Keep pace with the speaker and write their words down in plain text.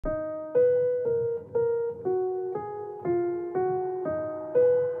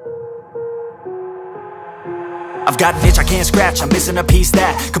I've got an itch I can't scratch, I'm missing a piece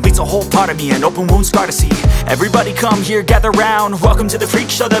that completes a whole part of me, an open wound scar to see. Everybody come here, gather round, welcome to the freak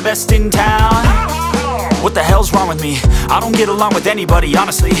show, the best in town. What the hell's wrong with me? I don't get along with anybody,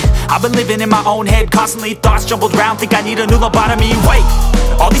 honestly. I've been living in my own head constantly, thoughts jumbled round, think I need a new lobotomy. Wait,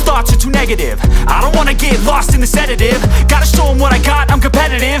 all these thoughts are too negative, I don't wanna get lost in the sedative. Gotta show them what I got, I'm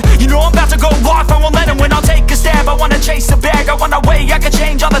competitive. You know I'm about to go off, I won't let them win, I'll take a stab. I wanna chase a bag, I want a way I can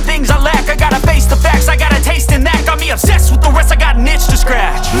change all the things I lack. I gotta face the facts, I got a taste in that. Got me obsessed with the rest, I got an itch to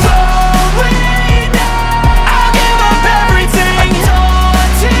scratch. Going now, I'll give up everything.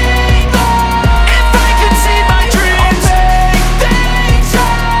 Daunting all, if I could see my dreams, I'll make things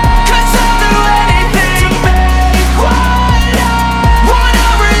right. 'Cause I'll do anything to make what I want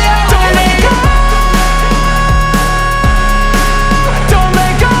a reality. Don't let go, don't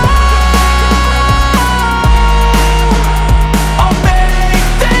let go. I'll make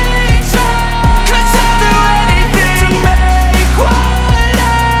things right. 'Cause I'll do anything to make what I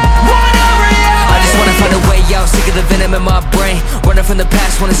want a reality. I just wanna find a way out, sick of the venom in my brain. Running from the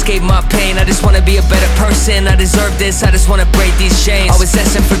past, wanna escape my pain. I just wanna be a better person, I deserve this. I just wanna break these chains. Always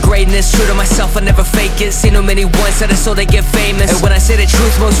asking for greatness, true to myself, I never fake it. Seen too many once that I so they get famous. And when I say the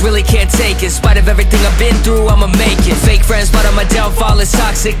truth, most really can't take it. In spite of everything I've been through, I'ma make it. Fake friends, but on my downfall is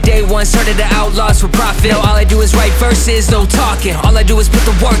toxic. Day one, started the outlaws for profit. Now all I do is write verses, no talking. All I do is put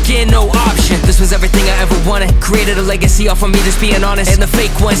the work in, no option. This was everything I ever wanted. Created a legacy off of me just being honest. And the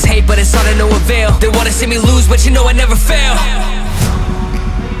fake ones hate, but it's all to no avail. They wanna see me lose, but you know I never fail.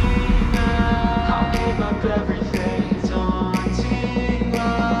 I'll give up everything, daunting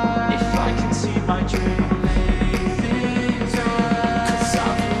all, if I can see my dream, make things right. 'Cause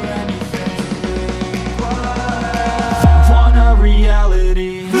I'll do anything to make what I want a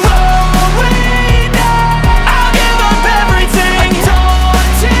reality. Going now, I'll give up everything,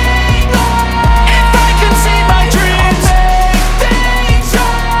 daunting all, if I can see my dreams, make things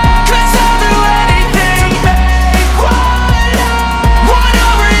right. 'Cause I'll do anything to make what I want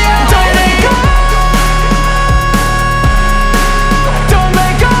a reality. Don't let go, don't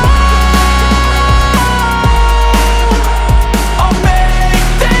let go. I'll make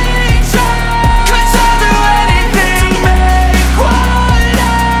things right. 'Cause I'll do anything to make what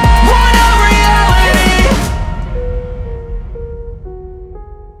I want a reality.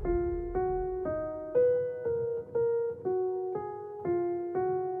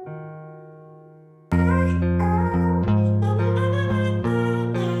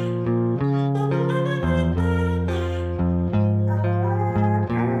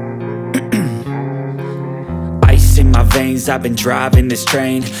 Ice in my veins, I've been driving this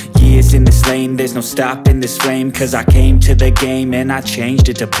train. Years in this lane, there's no stopping this flame. 'Cause I came to the game and I changed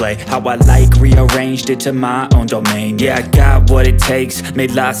it to play how I like, rearranged it to my own domain. Yeah, I got what it takes,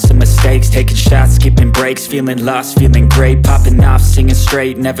 made lots of mistakes, taking shots, skipping breaks, feeling lost, feeling great, popping off, singing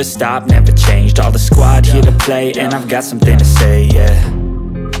straight, never stopped, never changed. All the squad here to play, and I've got something to say, yeah.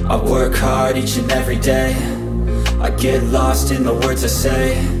 I work hard each and every day, I get lost in the words I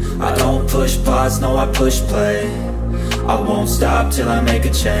say. I don't push pause, no I push play. I won't stop till I make a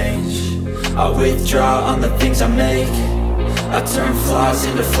change. I withdraw on the things I make. I turn flaws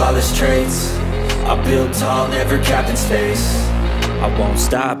into flawless traits. I build tall, never capped in space. I won't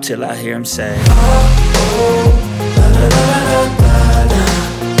stop till I hear him say, oh, oh, la la la la la la.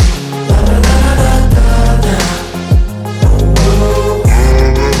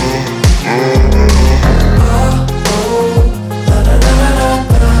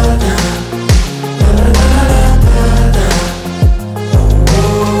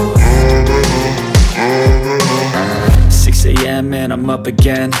 And I'm up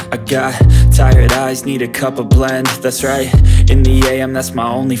again. I got tired eyes, need a cup of blend. That's right, in the AM, that's my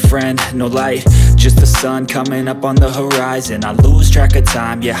only friend. No light, just the sun coming up on the horizon. I lose track of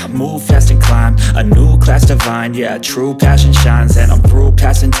time, yeah, I move fast and climb a new class divine, yeah, true passion shines. And I'm through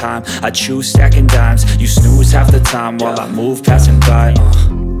passing time, I choose stacking dimes. You snooze half the time while I move passing by.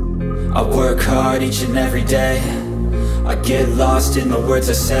 I work hard each and every day, I get lost in the words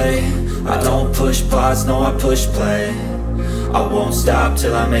I say. I don't push pause, no I push play. I won't stop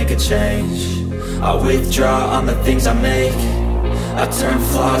till I make a change. I withdraw on the things I make. I turn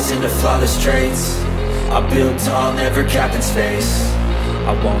flaws into flawless traits. I build tall, never capped in space.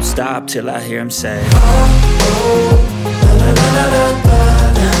 I won't stop till I hear him say, oh, oh, la la la la la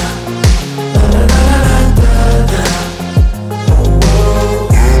la. La la la la la la. Oh, oh.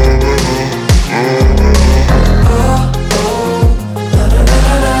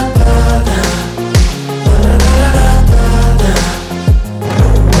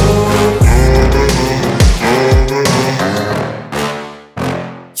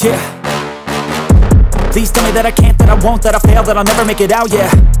 Please tell me me that I can't, that I won't, that I fail, that I'll never make it out,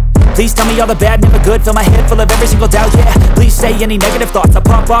 yeah. Please tell me all the bad, never good. Fill my head full of every single doubt, yeah. Please say any negative thoughts. I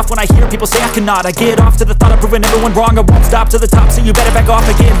pop off when I hear people say I cannot. I get off to the thought of proving everyone wrong. I won't stop to the top, so you better back off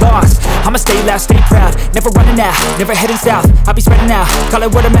and get lost. I'ma stay loud, stay proud, never running out, never heading south. I'll be spreading out, call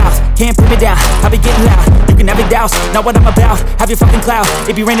it word of mouth. Can't put me down, I'll be getting loud. You can have your doubts, not what I'm about. Have your fucking clout,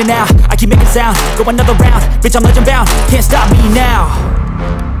 it be raining now. I keep making sound, go another round. Bitch, I'm legend bound, can't stop me now.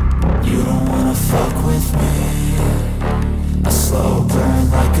 You don't wanna fuck with me. A slow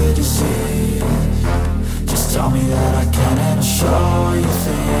burn like a disease. Just tell me that I can and I'll show you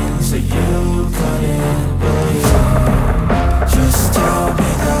things that you couldn't believe. Just tell me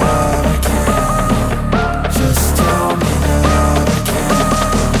that I can. Just tell me that I can.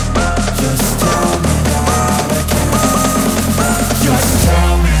 Just tell me that I can. Just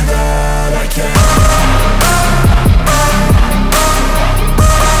tell me that I can.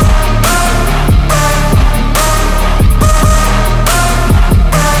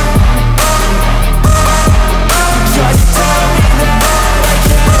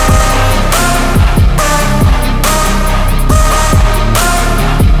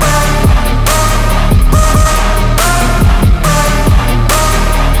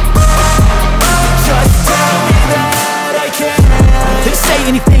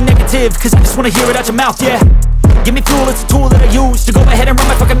 Cause I just wanna hear it out your mouth, yeah. Give me fuel, it's a tool that I use to go ahead and run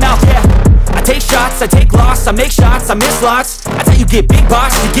my fucking mouth, yeah. I take shots, I take loss, I make shots, I miss lots. That's how you get big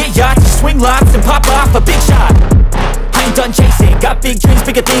box, you get yachts, you swing lots and pop off a big shot. I ain't done chasing, got big dreams,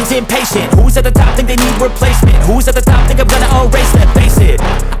 bigger things, impatient. Who's at the top think they need replacement? Who's at the top think I'm gonna erase them? Face it,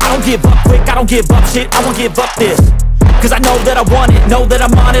 I don't give up quick, I don't give up shit, I won't give up this. Cause I know that I want it, know that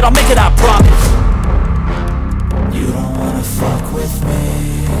I'm on it, I'll make it, I promise. You don't wanna fuck with me.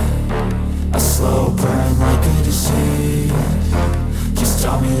 A slow burn like a disease. Just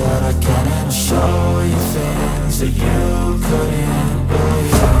tell me that I can and I'll show you things that you couldn't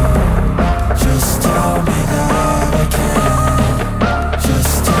believe. Just tell me that I can.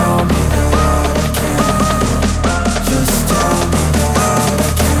 Just tell me that I can. Just tell me that I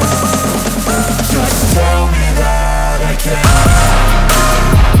can. Just tell me that I can.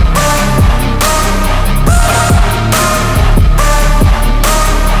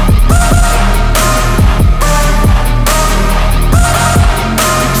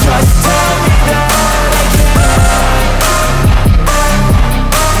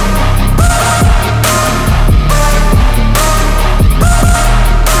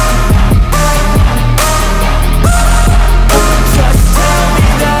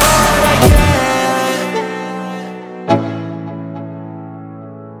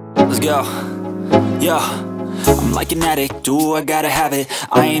 Go, yo, I'm like an addict, do I gotta have it.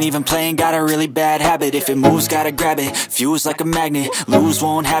 I ain't even playing, got a really bad habit. If it moves, gotta grab it, fuse like a magnet. Lose,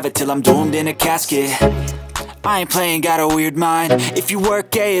 won't have it till I'm doomed in a casket. I ain't playing, got a weird mind. If you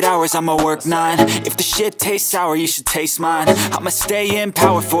work 8 hours, I'ma work 9. If the shit tastes sour, you should taste mine. I'ma stay in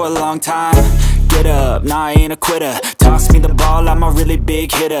power for a long time. Get up, nah, I ain't a quitter. Toss me the ball, I'm a really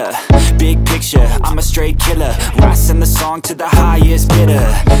big hitter. Big picture, I'm a straight killer. Rising the song to the highest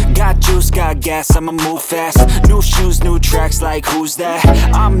bidder. Got juice, got gas, I'ma move fast. New shoes, new tracks, like who's that?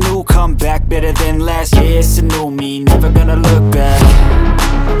 I'm new, come back, better than last. Yeah, it's a new me, never gonna look back.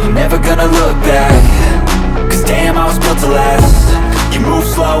 Never gonna look back. Cause damn, I was built to last. You move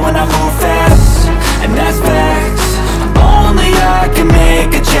slow and I move fast, and that's facts. Only I can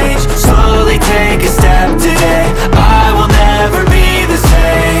make a change. Slowly take a step today. I will never be the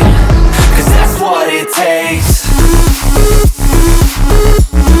same. Cause that's what it takes.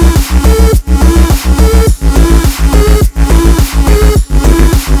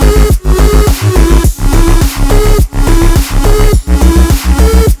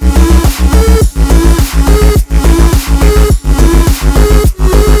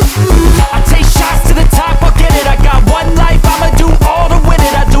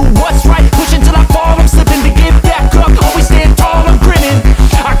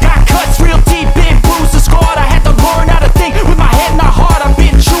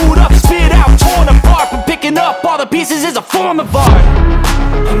 Pieces is a form of art.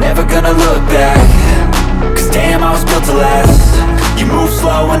 I'm never gonna look back. Cause damn, I was built to last. You move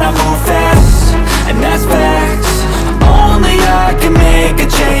slow and I move fast, and that's facts. Only I can make a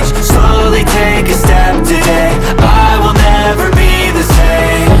change. Slowly take a step today. I will never be the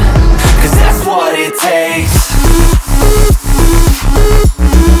same. Cause that's what it takes.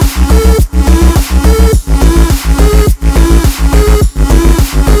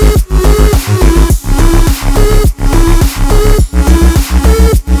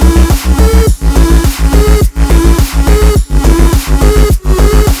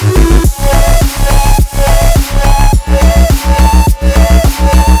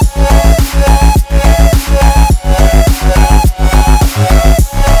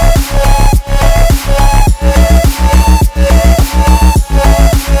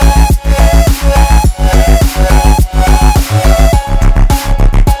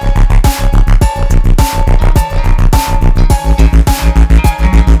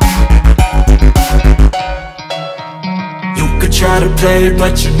 play,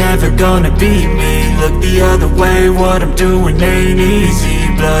 but you're never gonna beat me. Look the other way, what I'm doing ain't easy.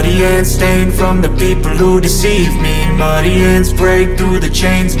 Bloody hands stained from the people who deceive me. Muddy hands break through the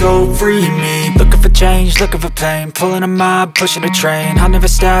chains, go free me. Looking for change, looking for pain, pulling a mob, pushing a train. I'll never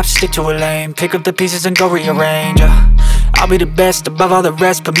stop, stick to a lane, pick up the pieces and go rearrange. I'll be the best above all the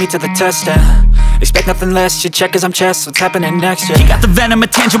rest, put me to the test and expect nothing less. You check as I'm chess, what's happening next? Yeah. He got the venom, a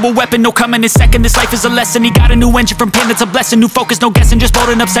tangible weapon, no coming in second. This life is a lesson. He got a new engine from pain, that's a blessing. New focus, no guessing, just bold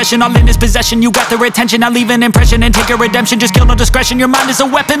and obsession. All in his possession, you got their attention. I leave an impression and take a redemption. Just kill, no discretion. Your mind is a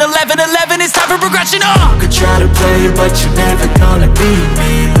weapon. 11-11, it's time for progression. You could try to play, but you're never gonna beat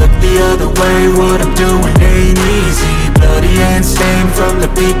me. Look the other way, what I'm doing ain't easy. Bloody hands stained from the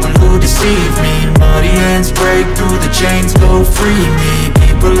people who deceive me. Muddy hands break through the chains, go free me.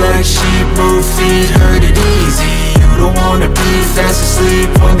 People like sheep move feet, hurt it easy. You don't wanna be fast asleep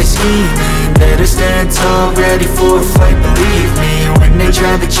when they scheming. Better stand tall, ready for a fight, believe me. When they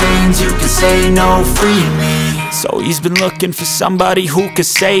try the chains, you can say no, free me. So he's been looking for somebody who could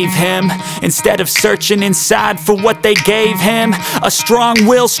save him, instead of searching inside for what they gave him. A strong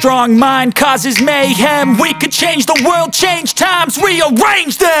will, strong mind causes mayhem. We could change the world, change times,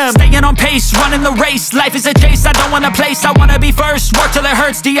 rearrange them. Staying on pace, running the race. Life is a chase, I don't want a place, I wanna be first. Work till it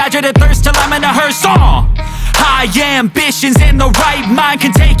hurts, dehydrated thirst till I'm in a hearse. High ambitions and the right mind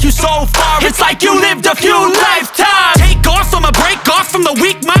can take you so far. It's like you lived a few lifetimes. Take off, I'ma break off from the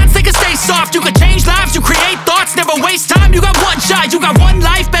weak minds. They can stay soft, you can change lives, you create thoughts. Never waste time, you got one shot, you got one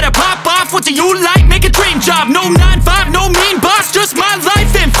life. Better pop off, what do you like? Make a dream job, no 9-5, no mean boss. Just my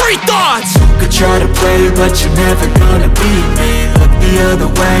life and free thoughts. You could try to play, but you're never gonna beat me. Look the other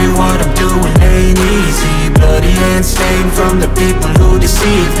way, what I'm doing ain't easy. Bloody hands stained from the people who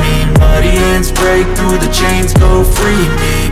deceive me. Muddy hands break through the chains, go free me.